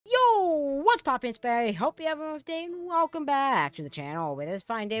What's poppin', Sperry? Hope you have a good day and welcome back to the channel with this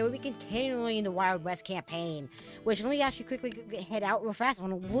fine day where we continuing the Wild West campaign. Which, let me actually quickly head out real fast. I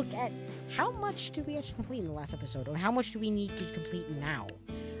want to look at how much did we actually complete in the last episode, or how much do we need to complete now?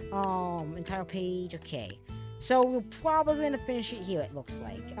 Entire page, okay. So we're probably gonna finish it here, it looks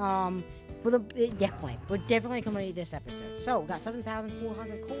like. We're definitely completing this episode. So we got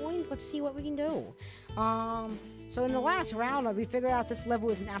 7,400 coins. Let's see what we can do. So in the last round, we figured out this level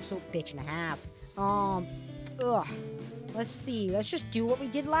is an absolute bitch and a half. Let's see. Let's just do what we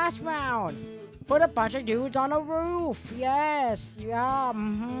did last round. Put a bunch of dudes on a roof. Yes. Yeah,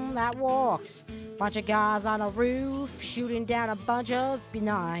 that works. Bunch of guys on a roof, shooting down a bunch of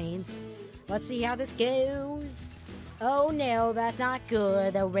benigns. Let's see how this goes. Oh no, that's not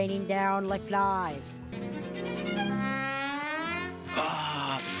good. They're raining down like flies.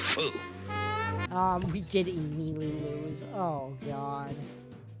 Foo. We did immediately lose. Oh god.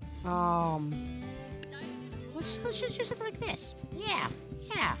 Let's just use it like this. Yeah.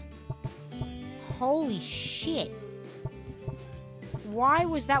 Holy shit. Why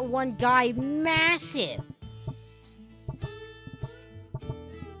was that one guy massive?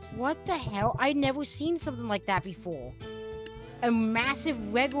 What the hell? I'd never seen something like that before. A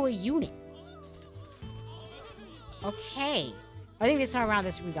massive regular unit. Okay. I think this time around,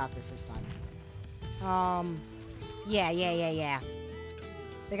 we got this time. Yeah.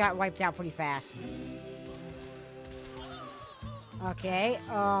 They got wiped out pretty fast. Okay,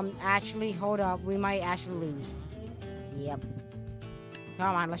 actually, hold up. We might actually lose. Yep.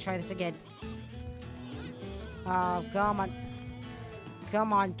 Come on, let's try this again. Come on.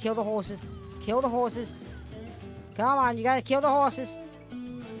 Come on, kill the horses. Kill the horses. Come on, you gotta kill the horses.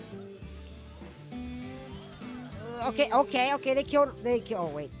 Okay, they killed, oh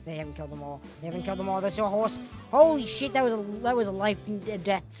wait, they haven't killed them all. There's a horse. Holy shit, that was a life and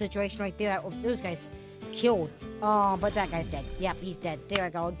death situation right there. Those guys killed. But that guy's dead. Yep, he's dead. There I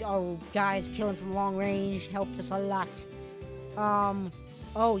go. Oh, guys killing from long range helped us a lot.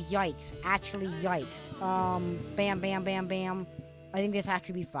 Oh, yikes. Actually, yikes. Bam. I think this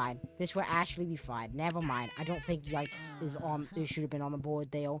actually be fine. This will actually be fine. Never mind. I don't think yikes is on, it should have been on the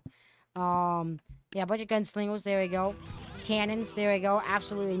board there. Yeah, a bunch of gunslingers, there we go. Cannons, there we go.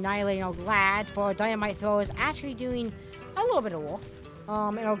 Absolutely annihilating our lads, but our dynamite throwers actually doing a little bit of work.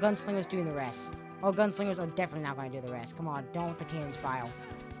 And our gunslingers doing the rest. Our gunslingers are definitely not going to do the rest. Come on, don't let the cannons fire.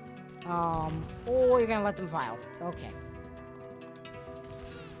 Or you're going to let them fire. Okay.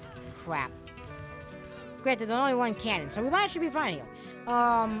 Crap. Granted, there's only one cannon, so we might actually be fine here.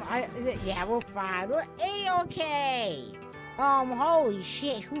 Yeah, we're fine. We're A-okay. Holy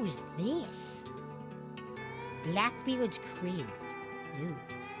shit, who's this? Blackbeard's crib. Ew.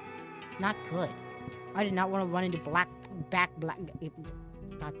 Not good. I did not want to run into black... God damn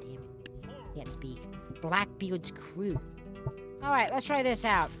it. Can't speak. Blackbeard's crew. Alright, let's try this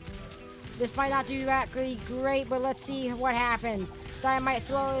out. This might not do that really great, but let's see what happens. Dynamite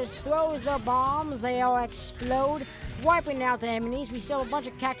throws the bombs. They all explode, wiping out the enemies. We still have a bunch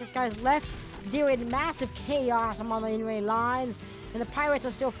of cactus guys left, dealing with massive chaos among the enemy lines. And the pirates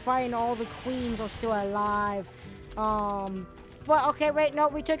are still fighting. All the queens are still alive. But, okay, wait, no,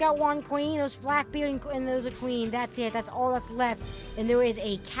 we took out one queen. There's Blackbeard and there's a queen. That's it. That's all that's left. And there is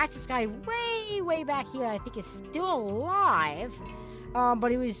a cactus guy way back here I think is still alive.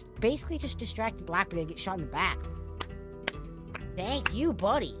 But he was basically just distracting Blackbeard to get shot in the back. Thank you,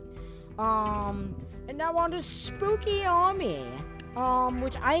 buddy. And now on to Spooky Army.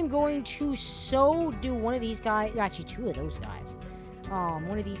 Which I am going to do one of these guys. Actually, two of those guys.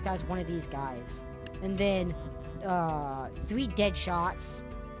 One of these guys. And then, 3 dead shots.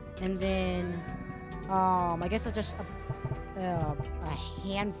 And then, I guess that's just a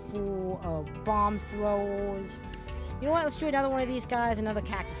handful of bomb throwers. You know what? Let's do another one of these guys, another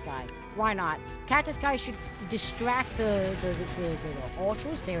cactus guy. Why not? Cactus guy should distract the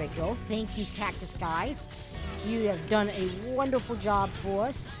archers. There we go. Thank you, cactus guys. You have done a wonderful job for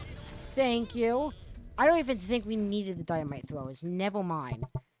us. Thank you. I don't even think we needed the dynamite throwers. Never mind.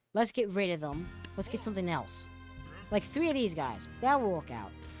 Let's get rid of them. Let's get something else. Like 3 of these guys. That will work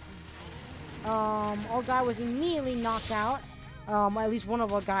out. Our guy was immediately knocked out. At least one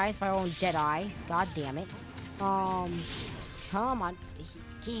of our guys by our own Deadeye. God damn it. Come on.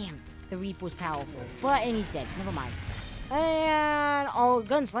 Damn. The Reap was powerful. And he's dead. Never mind. And our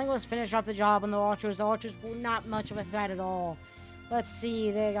gunslingers finished off the job on the archers. The archers were not much of a threat at all. Let's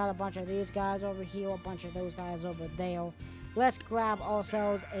see. They got a bunch of these guys over here. A bunch of those guys over there. Let's grab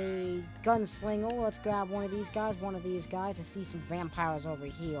ourselves a gunslinger. Let's grab one of these guys. I see some vampires over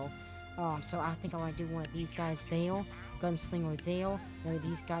here. So I think I want to do one of these guys there. Gunslinger there. One of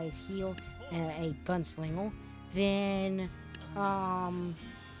these guys heal and a gunslinger. Then,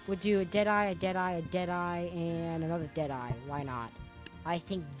 we'll do a Deadeye, a Deadeye, a Deadeye, and another Deadeye. Why not? I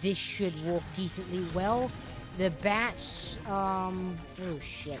think this should work decently well. The bats, oh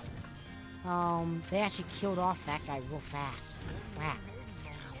shit. They actually killed off that guy real fast. Crap.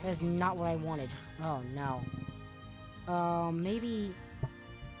 That's not what I wanted. Oh, no. Maybe,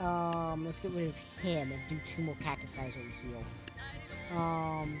 let's get rid of him and do 2 more cactus guys over here.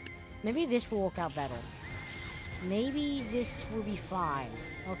 Maybe this will work out better. Maybe this will be fine.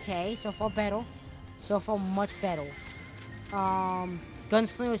 Okay, so far better. So far much better.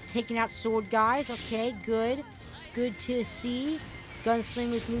 Gunslinger was taking out sword guys. Okay, good. Good to see.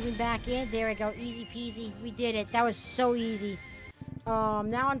 Gunslinger was moving back in. There we go. Easy peasy. We did it. That was so easy.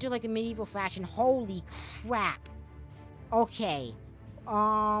 Now onto like a medieval fashion. Holy crap. Okay.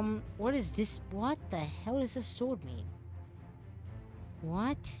 What is this? What the hell does this sword mean?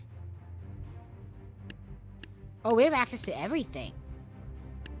 What? Oh, we have access to everything.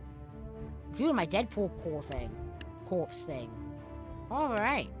 Including my Deadpool corpse thing.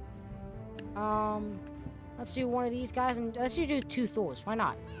 Alright. Let's do one of these guys and let's do 2 Thors. Why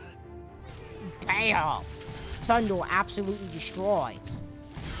not? Bam! Thunder absolutely destroys.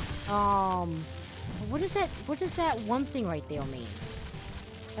 What is that? What does that one thing right there mean?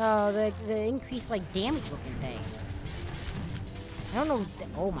 The increased like damage looking thing. I don't know.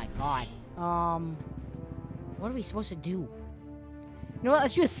 Oh my god. What are we supposed to do? You know what?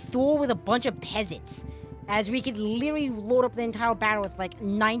 Let's do a Thor with a bunch of peasants. As we could literally load up the entire battle with like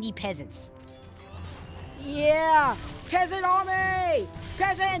 90 peasants. Yeah! Peasant army!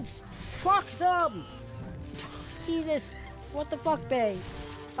 Peasants! Fuck them! Jesus. What the fuck, Bay?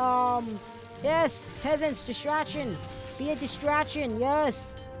 Yes. Peasants. Distraction. Be a distraction.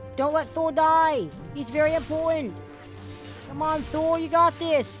 Yes. Don't let Thor die. He's very important. Come on, Thor. You got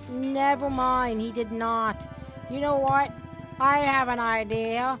this. Never mind. He did not. You know what? I have an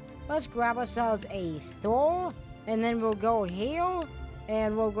idea. Let's grab ourselves a Thor. And then we'll go here.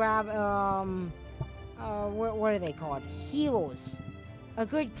 And we'll grab, what are they called? Healers. A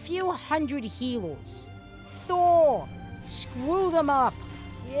good few hundred healers. Thor! Screw them up!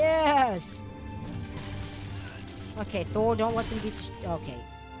 Yes! Okay, Thor, don't let them get... Okay.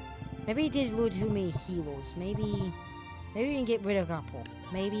 Maybe he did a little too many healers. Maybe we can get rid of a couple.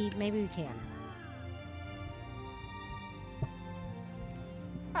 Maybe we can.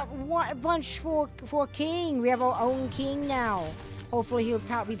 A bunch for King. We have our own King now. Hopefully he'll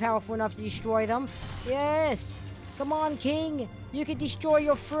be powerful enough to destroy them. Yes! Come on, King! You can destroy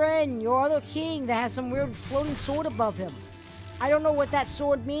your friend, your other king that has some weird floating sword above him. I don't know what that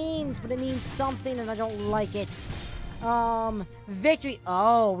sword means, but it means something and I don't like it. Victory.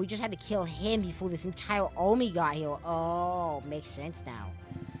 Oh, we just had to kill him before this entire army got here. Oh, makes sense now.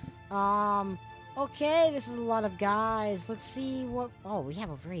 Okay, this is a lot of guys. Let's see what... Oh, we have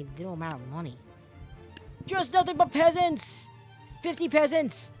a very little amount of money. Just nothing but peasants! 50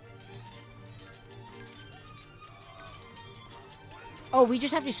 peasants! Oh, we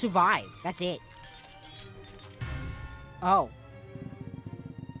just have to survive. That's it. Oh.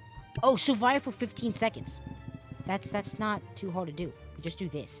 Oh, survive for 15 seconds. That's not too hard to do. We just do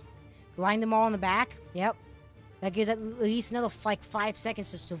this. Line them all on the back. Yep. That gives at least another, like, 5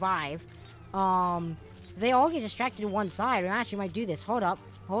 seconds to survive. They all get distracted to one side. We actually might do this. Hold up.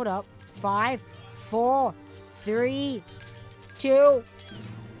 Hold up. 5, 4, 3, 2.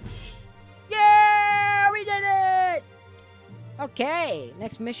 Yeah! We did it! Okay,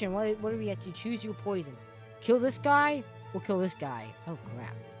 next mission. What do we have to choose your poison? Kill this guy or kill this guy? Oh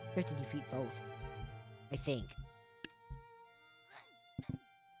crap. We have to defeat both. I think.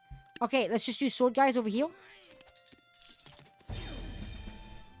 Okay, let's just do sword guys over here.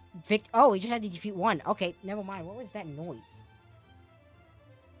 Oh, we just had to defeat one. Okay, never mind. What was that noise?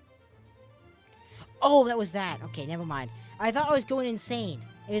 Oh, that was that. Okay, never mind. I thought I was going insane.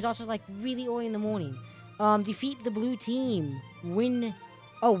 It was also like really early in the morning. Defeat the blue team. Win.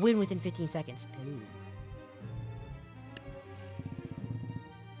 Oh, win within 15 seconds. Ooh.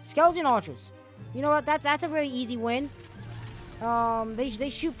 Skeleton archers. You know what? That's a very easy win. They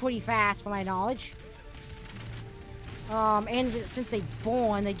shoot pretty fast, from my knowledge. And since they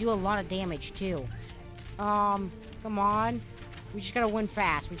born, they do a lot of damage too. Come on. We just gotta win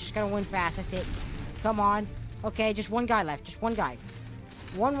fast. We just gotta win fast. That's it. Come on. Okay, just one guy left. Just one guy.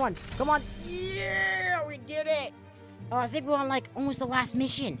 1-1. Come on. Yeah, we did it. I think we're on, like, almost the last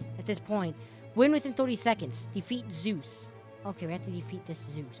mission at this point. Win within 30 seconds. Defeat Zeus. Okay, we have to defeat this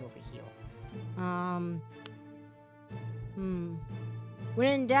Zeus over here. When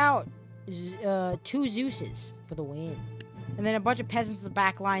in doubt, 2 Zeuses for the win. and then a bunch of peasants in the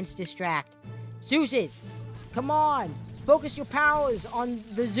back lines distract. Zeus's, come on, focus your powers on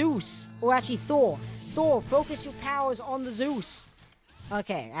the Zeus, or actually Thor. Thor, focus your powers on the Zeus.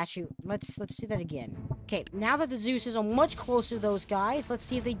 Okay, actually, let's do that again. Okay, now that the Zeuses are much closer to those guys, let's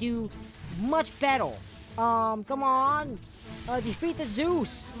see if they do much better. Come on. Defeat the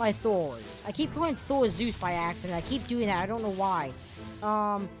Zeus, my Thors. I keep calling Thor Zeus by accident. I keep doing that. I don't know why.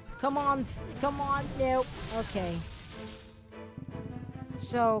 Come on. Nope. Okay.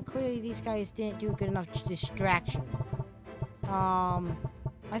 So, clearly these guys didn't do a good enough distraction.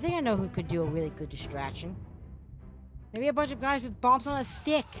 I think I know who could do a really good distraction. Maybe a bunch of guys with bombs on a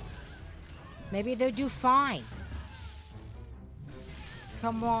stick. Maybe they'll do fine.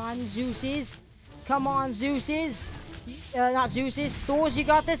 Come on, Zeus's. Come on, Zeus's. Not Zeus's. Thor's, you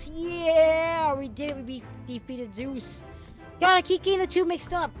got this. Yeah, we did it. We defeated Zeus. God, I keep getting the two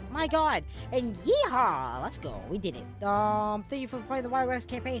mixed up. My God. And yeehaw. Let's go. We did it. Thank you for playing the Wild West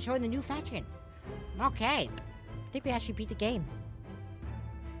campaign and showing the new faction. Okay. I think we actually beat the game.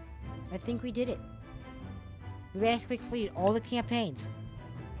 I think we did it. We basically completed all the campaigns.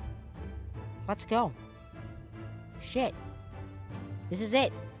 Let's go. Shit. This is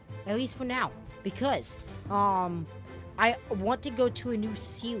it. At least for now. Because, I want to go to a new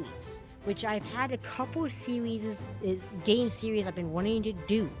series. Which I've had a couple of game series I've been wanting to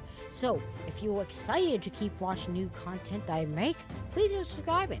do. So, if you're excited to keep watching new content that I make, please do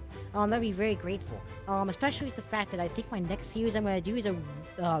subscribe. That'd be very grateful. Especially with the fact that I think my next series I'm going to do is a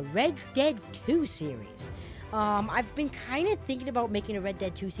Red Dead 2 series. I've been kind of thinking about making a Red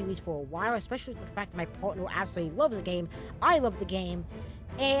Dead 2 series for a while, especially with the fact that my partner absolutely loves the game. I love the game.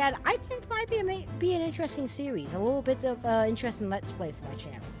 And I think it might be an interesting series. A little bit of interesting Let's Play for my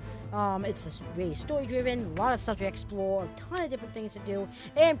channel. It's just really story-driven, a lot of stuff to explore, a ton of different things to do,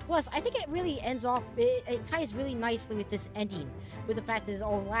 and plus, I think it really ends off, it ties really nicely with this ending, with the fact that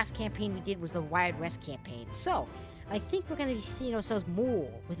our last campaign we did was the Wild West campaign. So, I think we're going to be seeing ourselves more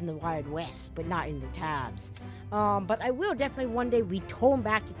within the Wild West, but not in the tabs. But I will definitely one day return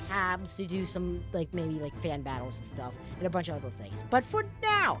back to tabs to do some, maybe fan battles and stuff, and a bunch of other things. But for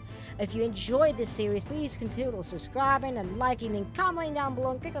now, if you enjoyed this series, please consider subscribing and liking and commenting down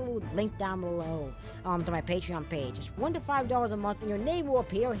below, and click a little link down below to my Patreon page. It's $1 to $5 a month, and your name will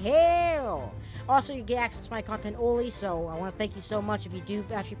appear here. Also, you get access to my content early, so I want to thank you so much if you do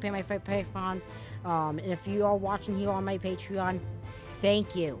actually pay my Patreon. And if you are watching here on my Patreon,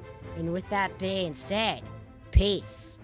 thank you. And with that being said, peace.